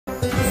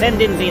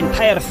Send in the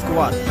entire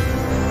squad.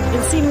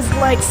 It seems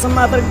like some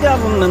other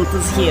government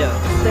is here.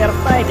 They are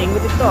fighting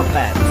with the top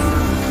hats.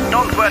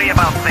 Don't worry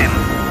about them.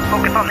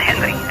 Focus on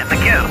Henry and the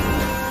girl.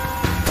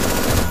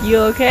 You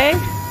okay?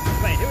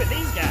 Wait, who are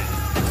these guys?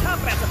 The top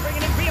hats are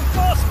bringing in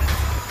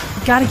reinforcements.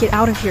 We gotta get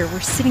out of here.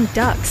 We're sitting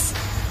ducks.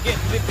 Get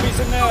the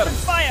prisoners. Open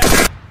fire!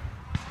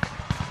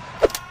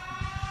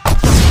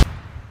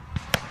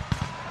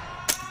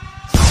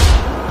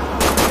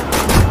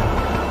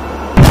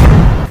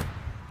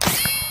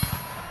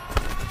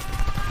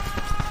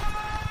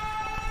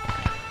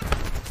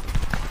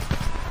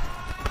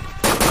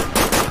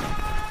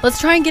 Let's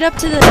try and get up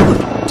to the...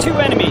 2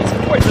 enemies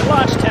towards the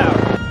launch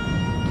tower.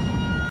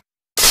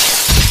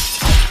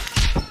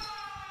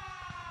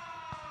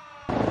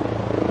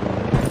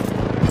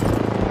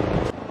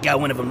 Got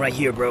one of them right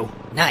here, bro.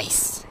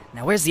 Nice.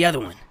 Now where's the other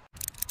one?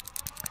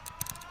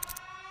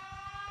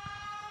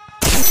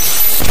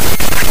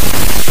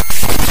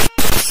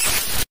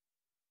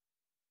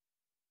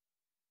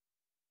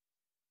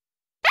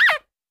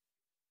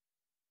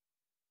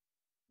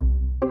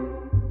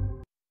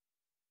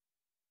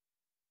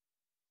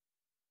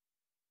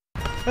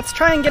 Let's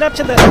try and get up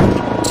to the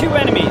 2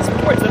 enemies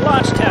towards the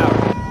launch tower.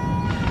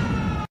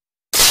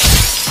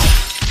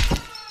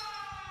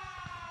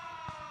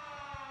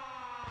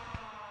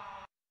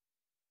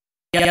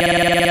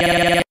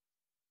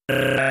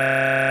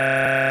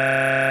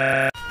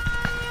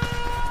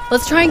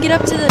 Let's try and get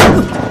up to the...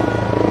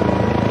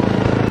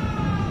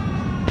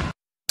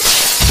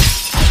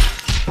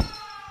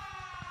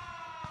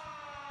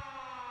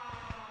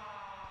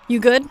 You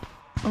good?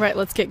 Alright,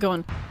 let's get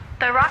going.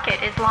 The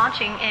rocket is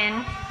launching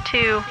in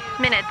 2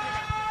 minutes.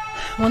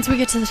 Once we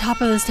get to the top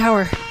of this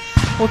tower,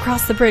 we'll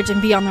cross the bridge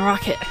and be on the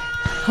rocket.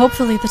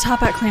 Hopefully the Top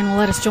Hat clan will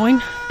let us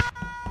join.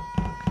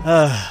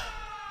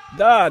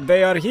 Dad,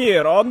 they are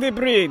here on the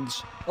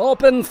bridge.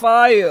 Open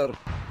fire.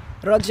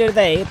 Roger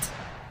that.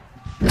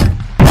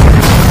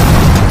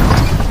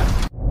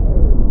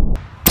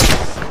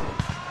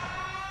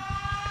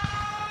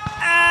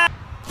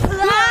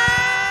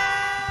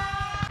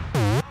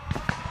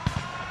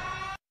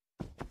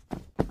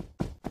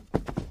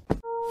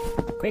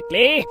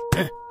 Quickly!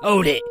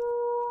 Hold it!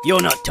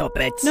 You're not Top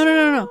Hats.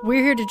 No.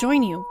 We're here to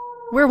join you.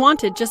 We're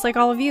wanted, just like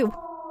all of you.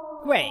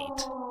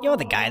 Wait, you're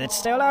the guy that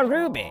stole our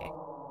ruby.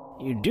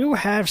 You do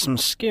have some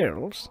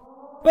skills.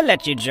 We'll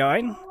let you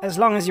join, as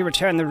long as you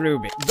return the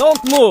ruby.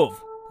 Don't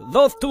move!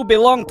 Those 2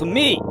 belong to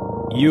me!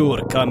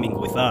 You're coming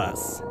with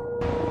us.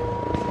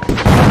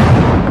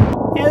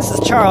 Yeah, this is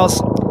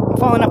Charles. I'm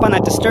following up on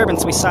that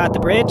disturbance we saw at the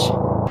bridge.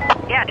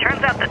 Yeah,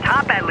 turns out the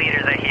Top Hat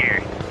leaders are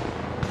here.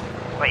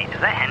 Wait, is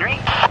that Henry?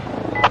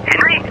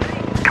 Henry?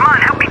 Come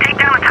on, help me take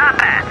down the Top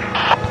Hats!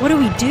 What do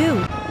we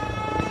do?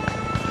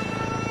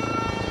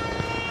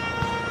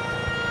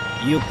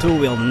 You 2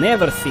 will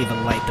never see the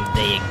light of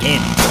day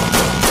again.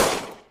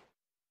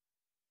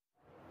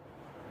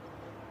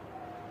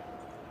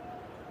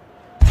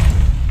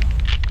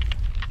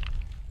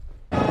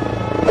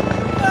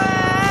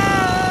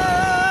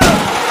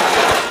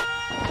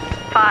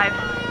 Five,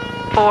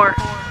 4,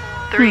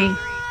 3,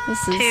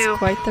 This is 2,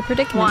 quite the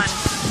predicament. 1.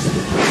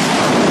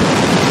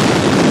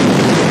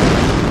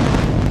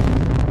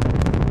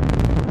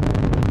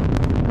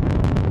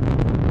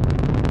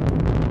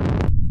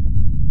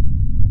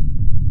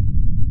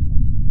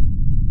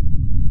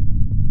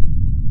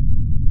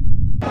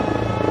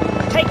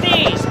 Take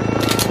these!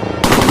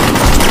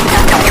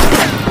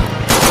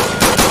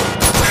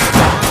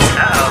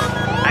 Uh-oh,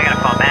 I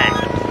gotta fall back.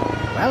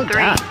 Well 3,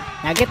 done.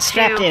 Now get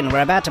strapped 2, in,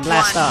 we're about to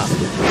blast 1. off.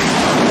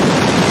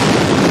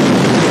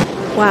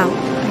 Wow,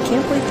 I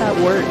can't believe that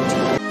worked.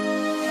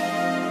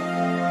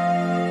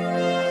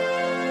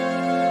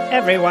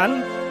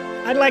 Everyone,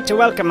 I'd like to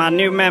welcome our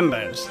new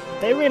members.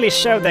 They really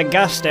showed their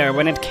gusto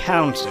when it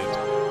counted.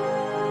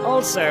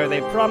 Also,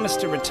 they promised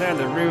to return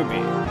the ruby.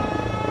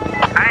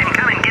 Alright, I'm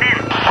coming, get in!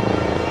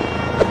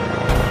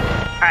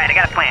 Alright, I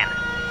got a plan.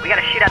 We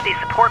gotta shoot out these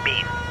support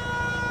beams.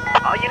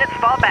 All units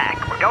fall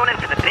back. We're going in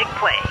for the big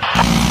play.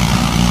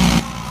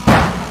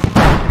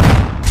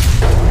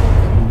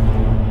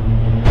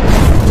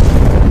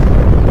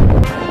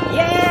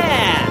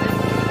 Yeah!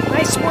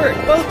 Nice work,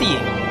 both of you.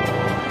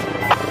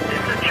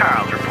 This is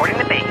Charles, reporting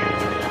the base.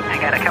 I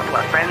got a couple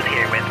of friends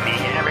here with me.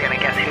 You're never gonna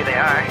guess who they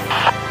are.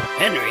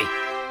 Henry?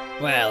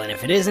 Well, and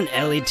if it isn't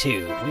Ellie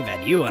too, we've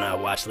had you on our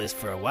watch list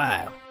for a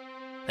while.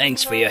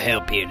 Thanks for your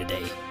help here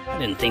today. I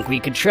didn't think we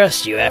could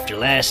trust you after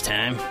last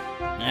time.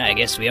 I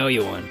guess we owe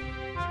you one.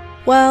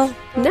 Well,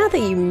 now that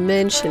you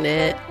mention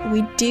it,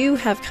 we do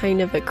have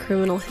kind of a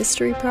criminal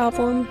history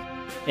problem.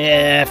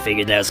 Yeah, I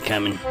figured that was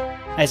coming.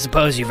 I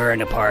suppose you've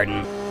earned a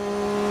pardon.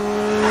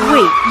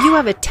 Wait, you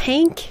have a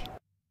tank?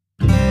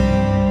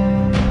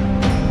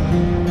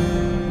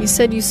 You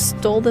said you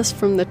stole this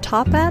from the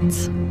Top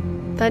Hats?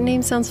 That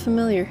name sounds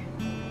familiar.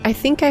 I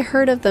think I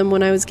heard of them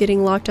when I was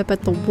getting locked up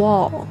at the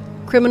Wall.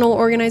 Criminal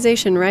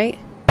organization, right?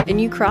 And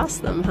you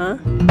crossed them, huh?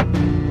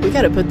 We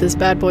gotta put this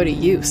bad boy to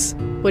use.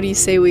 What do you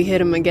say we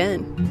hit him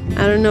again?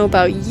 I don't know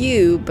about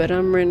you, but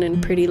I'm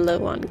running pretty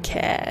low on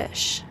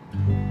cash.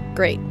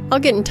 Great. I'll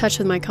get in touch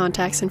with my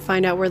contacts and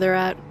find out where they're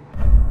at.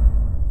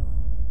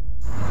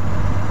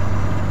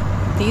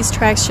 These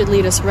tracks should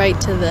lead us right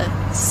to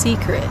the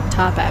secret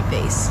Top Hat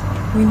base.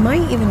 We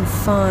might even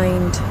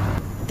find...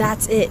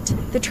 That's it.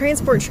 The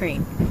transport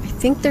train. I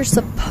think there's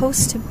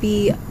supposed to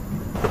be...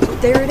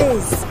 There it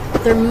is.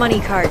 Their money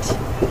cart.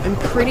 I'm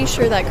pretty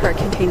sure that cart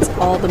contains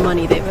all the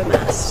money they've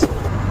amassed.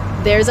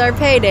 There's our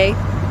payday.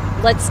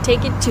 Let's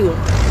take it to them.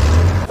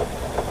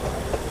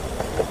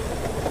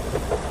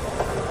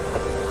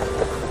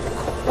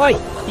 Oi,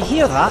 you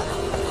hear that?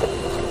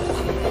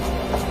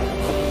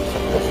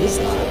 What is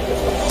that?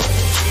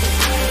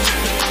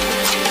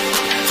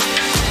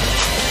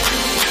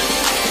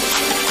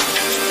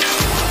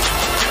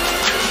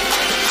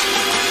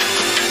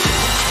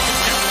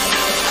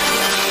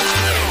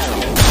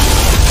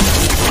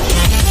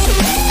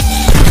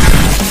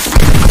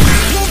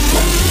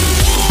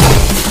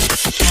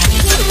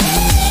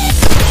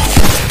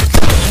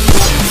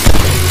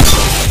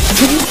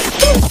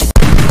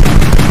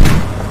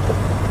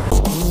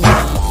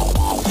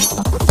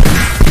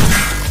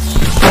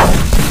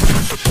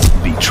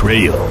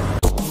 Betrayal.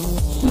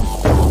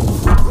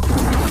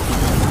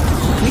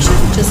 We should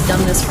have just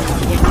done this from the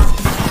beginning.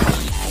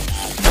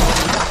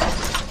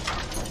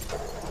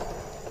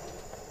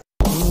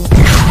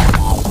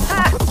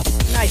 Ha!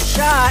 Nice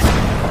shot!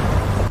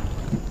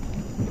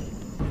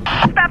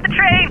 Stop the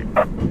train!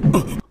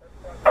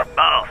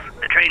 Boss,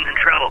 the train's in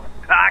trouble.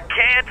 I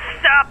can't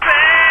stop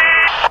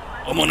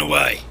it! I'm on the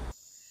way.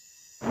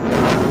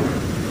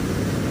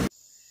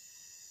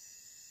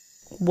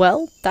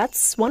 Well,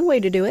 that's one way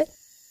to do it.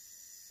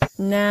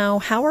 Now,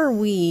 how are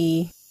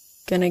we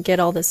gonna get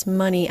all this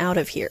money out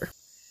of here?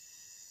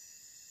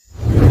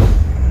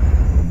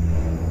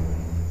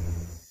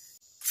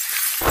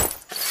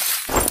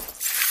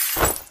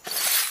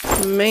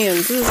 Man,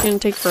 this is gonna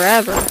take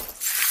forever.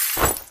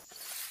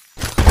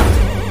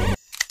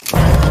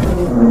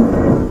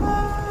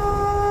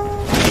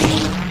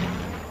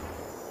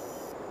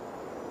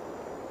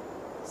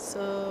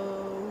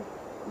 So,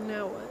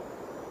 now what?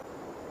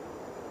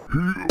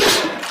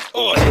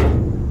 Oi!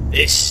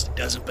 This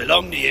doesn't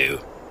belong to you.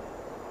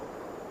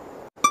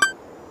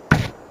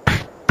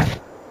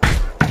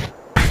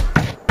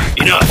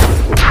 Enough!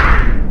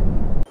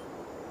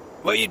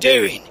 What are you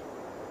doing?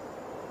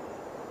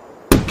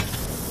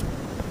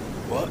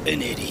 What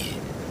an idiot.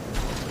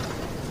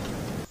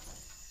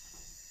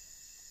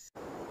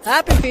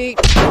 Happy feet!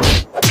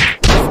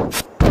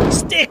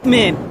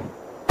 Stickmin!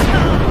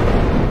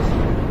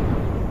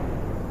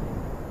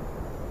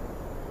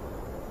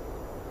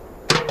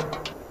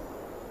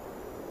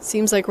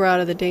 Seems like we're out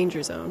of the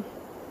danger zone.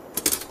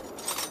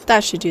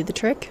 That should do the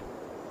trick.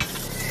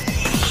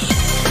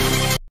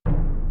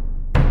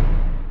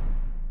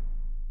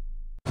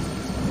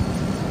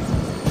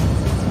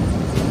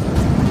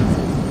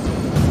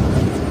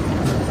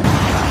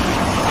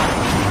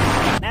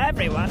 Now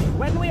everyone,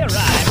 when we arrive,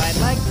 I'd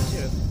like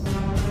to...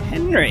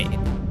 Henry,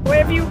 where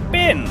have you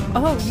been?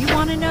 Oh, you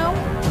want to know?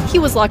 He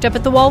was locked up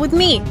at the wall with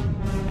me.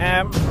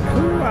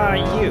 Who are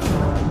you?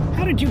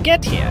 How did you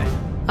get here?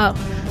 Oh,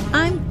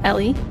 I'm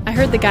Ellie. I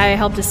heard the guy I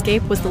helped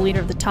escape was the leader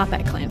of the Top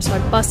Hat clan, so I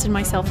busted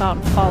myself out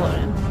and followed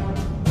him.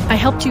 I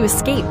helped you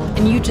escape,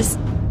 and you just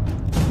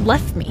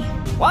left me.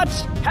 What?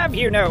 Have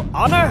you no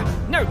honor?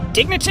 No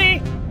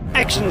dignity?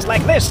 Actions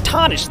like this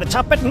tarnish the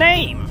Top Hat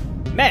name.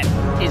 Men,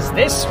 is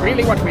this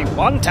really what we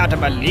want out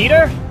of a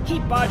leader? He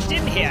barged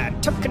in here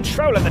and took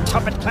control of the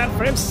Top Hat clan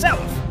for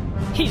himself.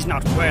 He's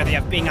not worthy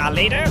of being our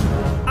leader.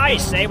 I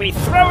say we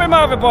throw him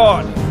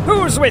overboard.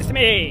 Who's with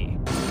me?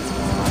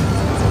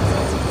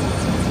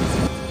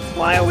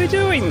 Why are we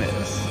doing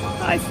this?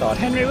 I thought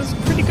Henry was a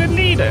pretty good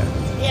leader.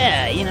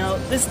 Yeah, you know,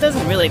 this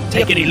doesn't really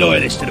Take any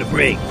loyalists to the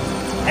brig.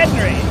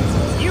 Henry,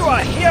 you are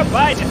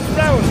hereby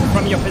dethroned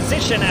from your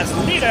position as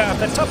leader of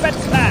the Top Hat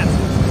clan.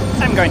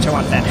 I'm going to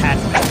want that hat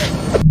back.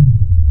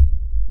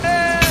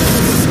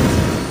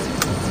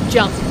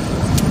 Jump,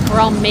 or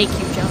I'll make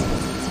you jump.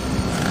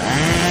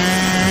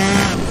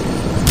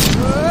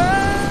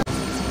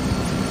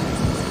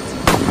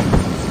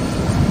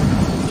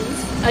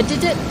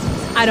 Did it?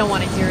 I don't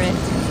want to hear it.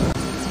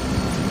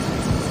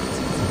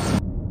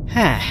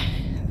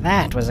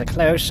 That was a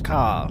close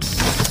call.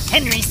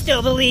 Henry's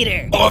still the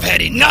leader. I've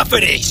had enough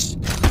of this!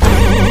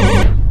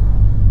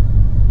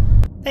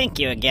 Thank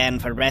you again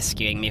for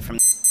rescuing me from...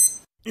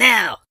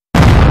 Now!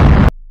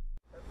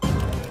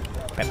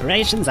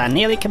 Preparations are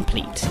nearly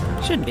complete.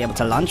 Should be able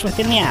to launch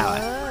within the hour.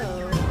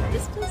 Oh,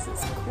 this place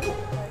is cool.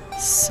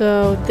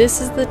 So, this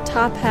is the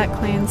Top Hat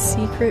clan's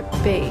secret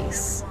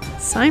base.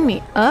 Sign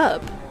me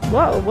up.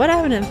 Whoa, what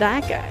happened to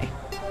that guy?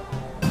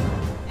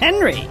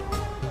 Henry,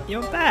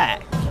 you're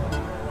back.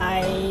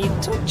 I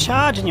took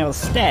charge in your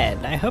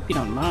stead. I hope you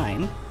don't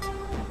mind.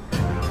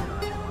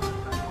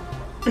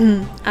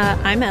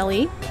 I'm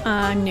Ellie.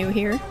 I'm new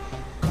here.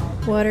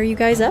 What are you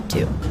guys up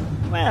to?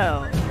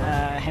 Well,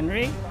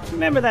 Henry,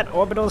 remember that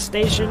orbital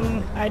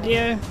station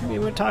idea we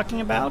were talking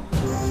about?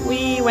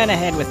 We went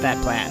ahead with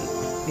that plan.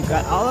 We've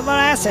got all of our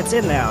assets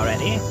in there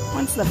already.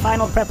 Once the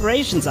final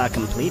preparations are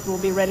complete, we'll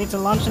be ready to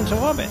launch into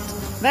orbit.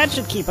 That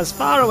should keep us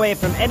far away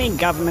from any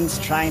governments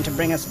trying to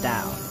bring us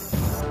down.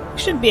 We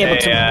should be able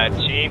to...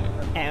 Chief?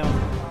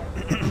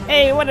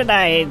 Hey, what did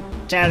I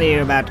tell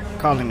you about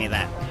calling me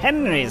that?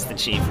 Henry's the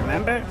chief,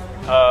 remember?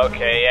 Oh,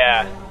 okay,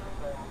 yeah.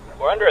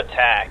 We're under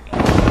attack.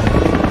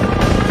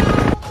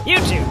 You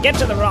two, get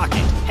to the rocket.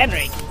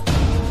 Henry.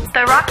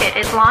 The rocket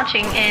is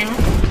launching in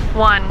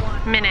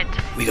 1 minute.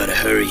 We gotta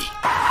hurry.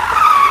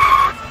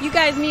 You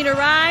guys need a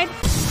ride?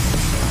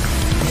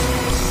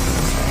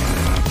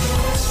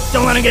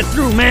 Don't let him get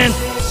through, man.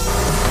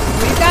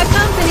 We've got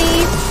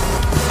company.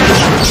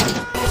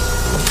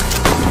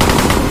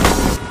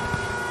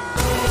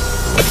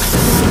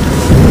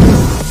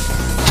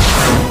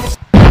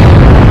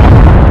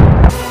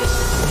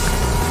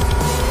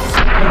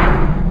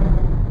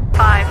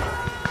 Five,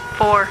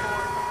 4,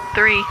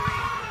 3,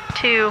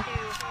 2,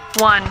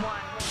 1.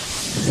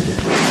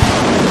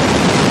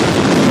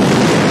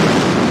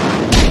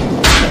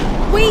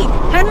 Wait,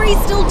 Henry's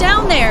still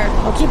down there.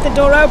 I'll keep the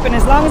door open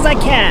as long as I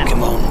can.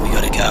 Come on, we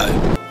gotta go.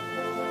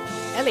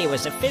 Ellie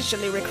was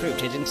officially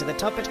recruited into the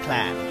Toppet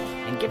clan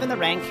and given the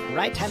rank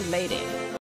Right-Hand Lady.